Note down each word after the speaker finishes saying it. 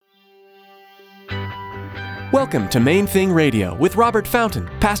Welcome to Main Thing Radio with Robert Fountain,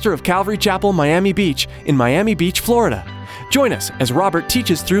 pastor of Calvary Chapel, Miami Beach, in Miami Beach, Florida. Join us as Robert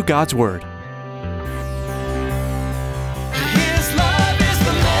teaches through God's Word.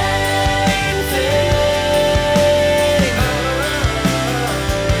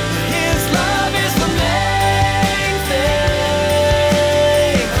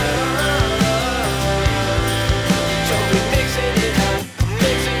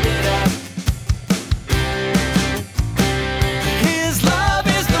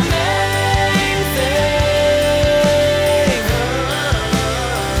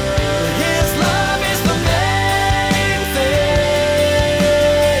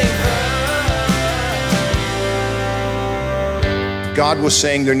 God was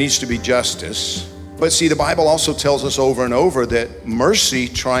saying there needs to be justice. But see, the Bible also tells us over and over that mercy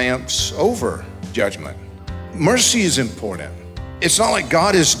triumphs over judgment. Mercy is important. It's not like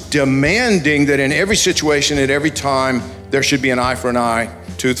God is demanding that in every situation, at every time, there should be an eye for an eye,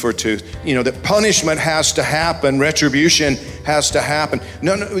 tooth for a tooth. You know, that punishment has to happen, retribution has to happen.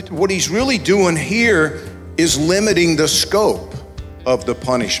 No, what he's really doing here is limiting the scope of the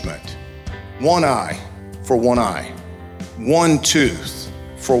punishment. One eye for one eye. One tooth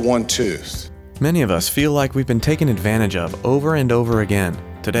for one tooth. Many of us feel like we've been taken advantage of over and over again.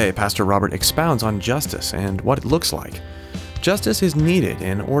 Today, Pastor Robert expounds on justice and what it looks like. Justice is needed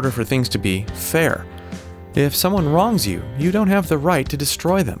in order for things to be fair. If someone wrongs you, you don't have the right to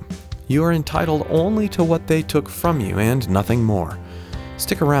destroy them. You are entitled only to what they took from you and nothing more.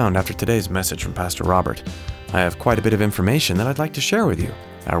 Stick around after today's message from Pastor Robert. I have quite a bit of information that I'd like to share with you.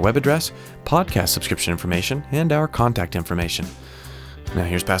 Our web address, podcast subscription information, and our contact information. Now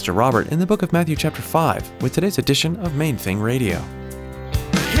here's Pastor Robert in the book of Matthew chapter 5 with today's edition of Main Thing Radio.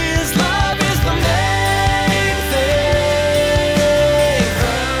 His love is the main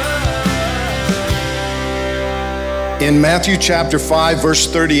thing. In Matthew chapter 5, verse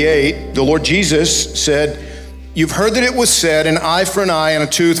 38, the Lord Jesus said, "You've heard that it was said, an eye for an eye and a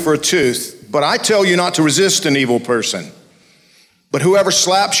tooth for a tooth. But I tell you not to resist an evil person. But whoever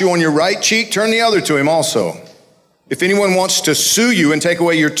slaps you on your right cheek, turn the other to him also. If anyone wants to sue you and take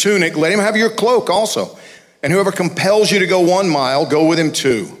away your tunic, let him have your cloak also. And whoever compels you to go 1 mile, go with him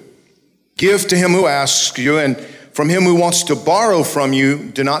 2. Give to him who asks you, and from him who wants to borrow from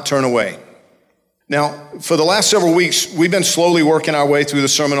you, do not turn away." Now, for the last several weeks, we've been slowly working our way through the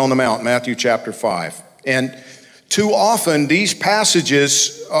Sermon on the Mount, Matthew chapter 5. And too often, these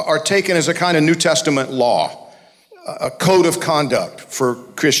passages are taken as a kind of New Testament law, a code of conduct for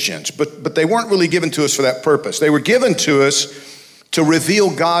Christians, but they weren't really given to us for that purpose. They were given to us to reveal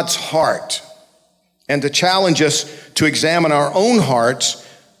God's heart and to challenge us to examine our own hearts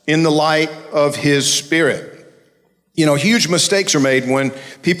in the light of His Spirit. You know, huge mistakes are made when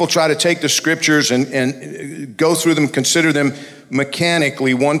people try to take the scriptures and go through them, consider them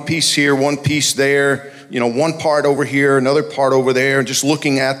mechanically, one piece here, one piece there, you know, one part over here, another part over there, just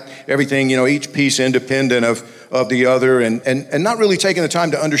looking at everything, you know, each piece independent of the other, and not really taking the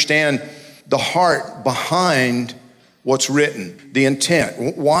time to understand the heart behind what's written, the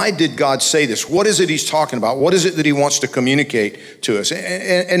intent. Why did God say this? What is it He's talking about? What is it that He wants to communicate to us?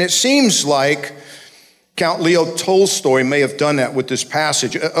 And it seems like Count Leo Tolstoy may have done that with this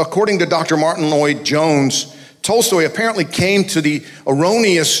passage. According to Dr. Martin Lloyd-Jones, Tolstoy apparently came to the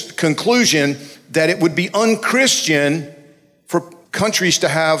erroneous conclusion that it would be unchristian for countries to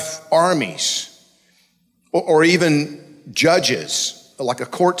have armies or even judges, like a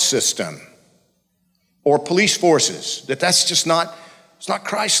court system, or police forces, that's just not, it's not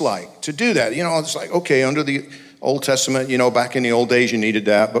Christ-like to do that. You know, it's like, okay, under the Old Testament, you know, back in the old days you needed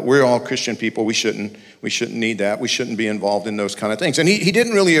that, but we're all Christian people, we shouldn't need that, we shouldn't be involved in those kind of things. And he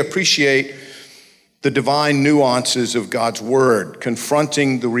didn't really appreciate the divine nuances of God's word,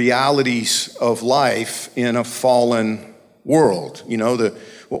 confronting the realities of life in a fallen world. You know,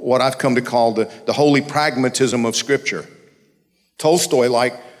 what I've come to call the holy pragmatism of Scripture. Tolstoy,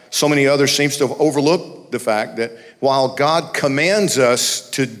 like so many others, seems to have overlooked the fact that while God commands us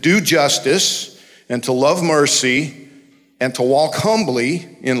to do justice and to love mercy and to walk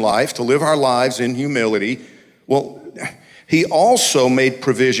humbly in life, to live our lives in humility, well, He also made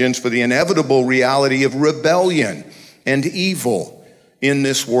provisions for the inevitable reality of rebellion and evil in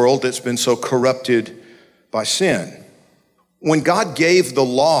this world that's been so corrupted by sin. When God gave the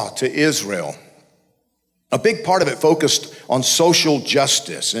law to Israel, a big part of it focused on social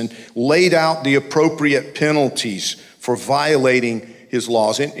justice and laid out the appropriate penalties for violating His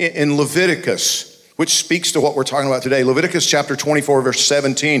laws. In Leviticus, which speaks to what we're talking about today, Leviticus chapter 24, verse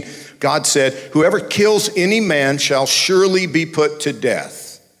 17, God said, "Whoever kills any man shall surely be put to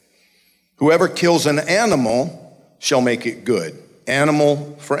death. Whoever kills an animal shall make it good.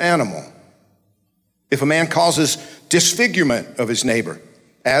 Animal for animal. If a man causes disfigurement of his neighbor,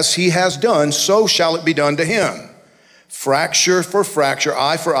 as he has done, so shall it be done to him. Fracture for fracture,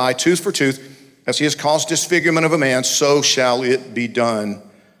 eye for eye, tooth for tooth. As he has caused disfigurement of a man, so shall it be done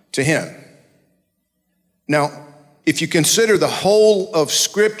to him. Now, if you consider the whole of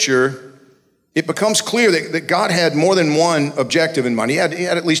Scripture, it becomes clear that God had more than one objective in mind. He had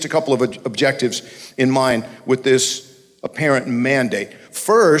at least a couple of objectives in mind with this apparent mandate.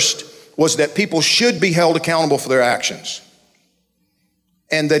 First was that people should be held accountable for their actions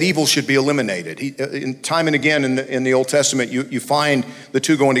and that evil should be eliminated. Time and again in the Old Testament, you find the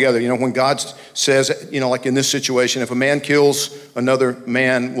two going together. You know, when God says, you know, like in this situation, if a man kills another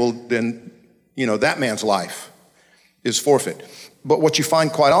man, well, then, you know, that man's life is forfeit. But what you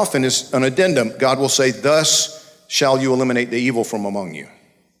find quite often is an addendum. God will say, thus shall you eliminate the evil from among you.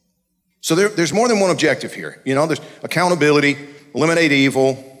 So there's more than one objective here. You know, there's accountability, eliminate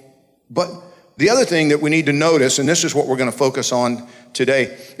evil. But the other thing that we need to notice, and this is what we're going to focus on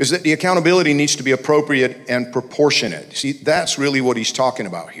today, is that the accountability needs to be appropriate and proportionate. See, that's really what he's talking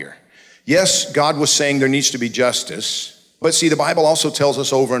about here. Yes, God was saying there needs to be justice. But see, the Bible also tells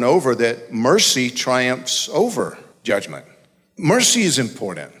us over and over that mercy triumphs over judgment. Mercy is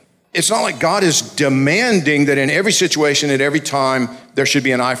important. It's not like God is demanding that in every situation, at every time, there should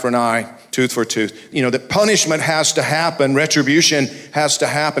be an eye for an eye, tooth for tooth. You know, that punishment has to happen, retribution has to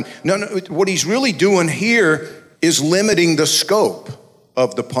happen. No, what he's really doing here is limiting the scope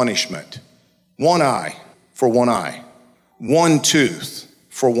of the punishment. One eye for one eye. One tooth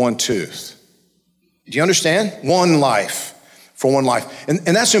for one tooth. Do you understand? One life for one life. And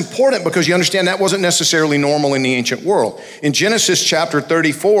that's important because you understand that wasn't necessarily normal in the ancient world. In Genesis chapter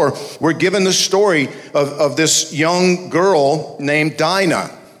 34, we're given the story of this young girl named Dinah.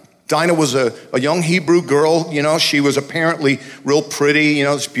 Dinah was a young Hebrew girl. You know, she was apparently real pretty, you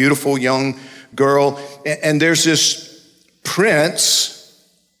know, this beautiful young girl. And there's this prince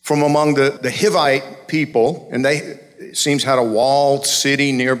from among the Hivite people, and they, it seems, had a walled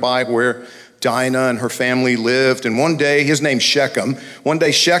city nearby where Dinah and her family lived. And one day, his name's Shechem. One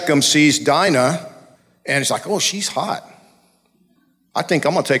day Shechem sees Dinah and it's like, oh, she's hot. I think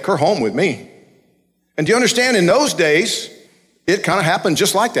I'm gonna take her home with me. And do you understand, in those days, it kind of happened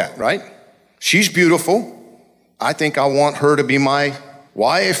just like that, right? She's beautiful. I think I want her to be my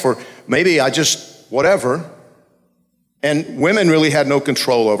wife, or maybe I just, whatever. And women really had no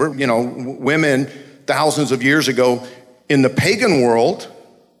control over, you know, women thousands of years ago in the pagan world,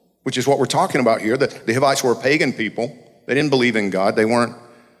 which is what we're talking about here. The Hivites were a pagan people. They didn't believe in God. They weren't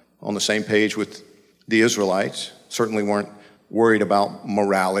on the same page with the Israelites, certainly weren't worried about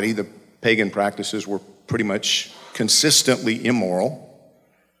morality. The pagan practices were pretty much consistently immoral.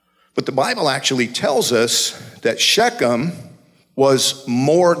 But the Bible actually tells us that Shechem was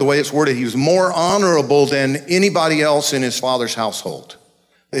more, the way it's worded, he was more honorable than anybody else in his father's household.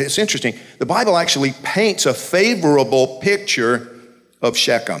 It's interesting. The Bible actually paints a favorable picture of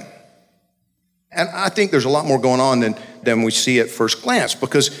Shechem. And I think there's a lot more going on than we see at first glance,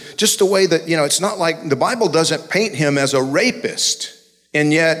 because just the way that, you know, it's not like the Bible doesn't paint him as a rapist.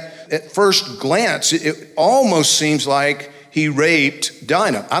 And yet, at first glance, it almost seems like he raped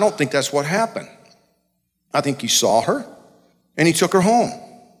Dinah. I don't think that's what happened. I think he saw her and he took her home.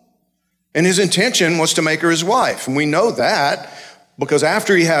 And his intention was to make her his wife. And we know that because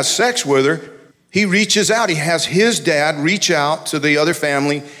after he has sex with her, he reaches out. He has his dad reach out to the other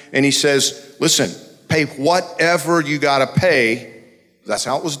family and he says, listen, pay whatever you got to pay. That's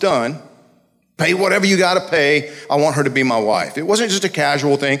how it was done. Pay whatever you got to pay. I want her to be my wife. It wasn't just a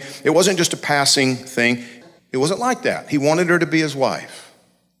casual thing. It wasn't just a passing thing. It wasn't like that. He wanted her to be his wife.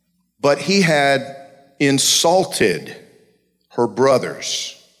 But he had insulted her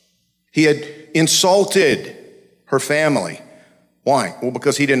brothers. He had insulted her family. Why? Well,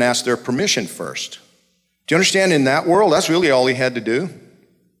 because he didn't ask their permission first. Do you understand? In that world, that's really all he had to do.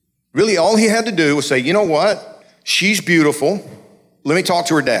 Really, all he had to do was say, you know what? She's beautiful. Let me talk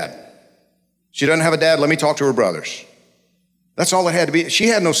to her dad. She doesn't have a dad. Let me talk to her brothers. That's all it had to be. She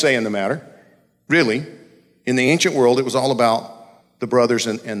had no say in the matter. Really, in the ancient world, it was all about the brothers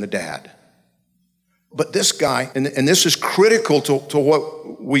and the dad. But this guy, and this is critical to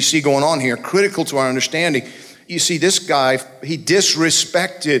what we see going on here, critical to our understanding. You see, this guy, he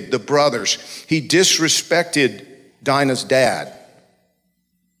disrespected the brothers. He disrespected Dinah's dad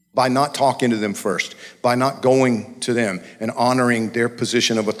by not talking to them first, by not going to them and honoring their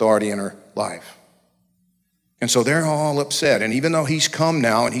position of authority in her life. And so they're all upset. And even though he's come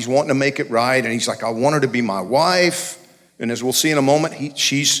now and he's wanting to make it right, and he's like, I want her to be my wife. And as we'll see in a moment,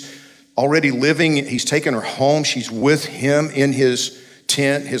 she's already living. He's taken her home. She's with him in his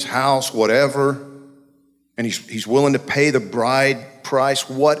tent, his house, whatever. And he's willing to pay the bride price.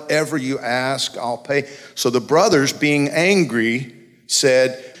 Whatever you ask, I'll pay. So the brothers, being angry,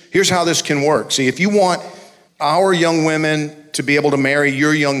 said, here's how this can work. See, if you want our young women to be able to marry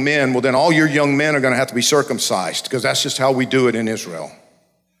your young men, well, then all your young men are going to have to be circumcised, because that's just how we do it in Israel.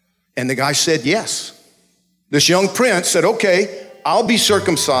 And the guy said yes. This young prince said, okay, I'll be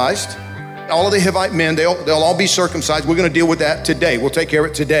circumcised. All of the Hivite men, they'll all be circumcised. We're going to deal with that today. We'll take care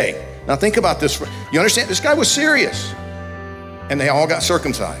of it today. Now think about this. You understand? This guy was serious. And they all got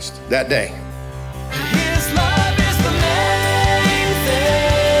circumcised that day. His love is the main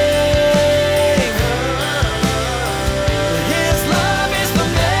thing. His love is the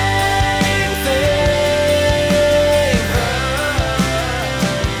main thing.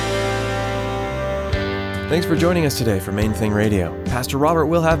 Thanks for joining us today for Main Thing Radio. Pastor Robert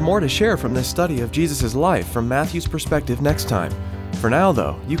will have more to share from this study of Jesus' life from Matthew's perspective next time. For now,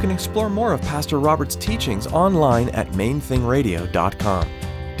 though, you can explore more of Pastor Robert's teachings online at mainthingradio.com.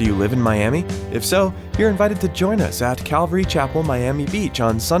 Do you live in Miami? If so, you're invited to join us at Calvary Chapel, Miami Beach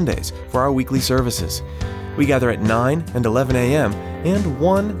on Sundays for our weekly services. We gather at 9 and 11 a.m. and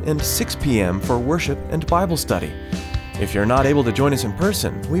 1 and 6 p.m. for worship and Bible study. If you're not able to join us in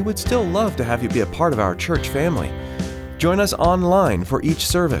person, we would still love to have you be a part of our church family. Join us online for each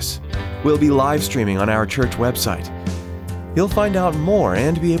service. We'll be live streaming on our church website. You'll find out more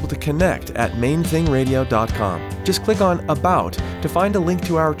and be able to connect at mainthingradio.com. Just click on About to find a link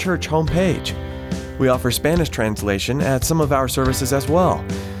to our church homepage. We offer Spanish translation at some of our services as well.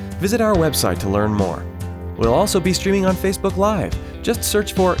 Visit our website to learn more. We'll also be streaming on Facebook Live. Just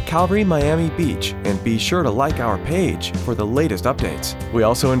search for Calvary Miami Beach and be sure to like our page for the latest updates. We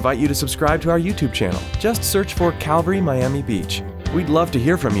also invite you to subscribe to our YouTube channel. Just search for Calvary Miami Beach. We'd love to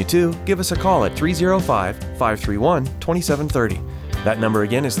hear from you too. Give us a call at 305-531-2730. That number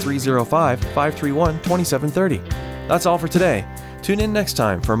again is 305-531-2730. That's all for today. Tune in next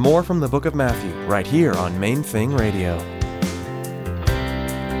time for more from the book of Matthew, right here on Main Thing Radio.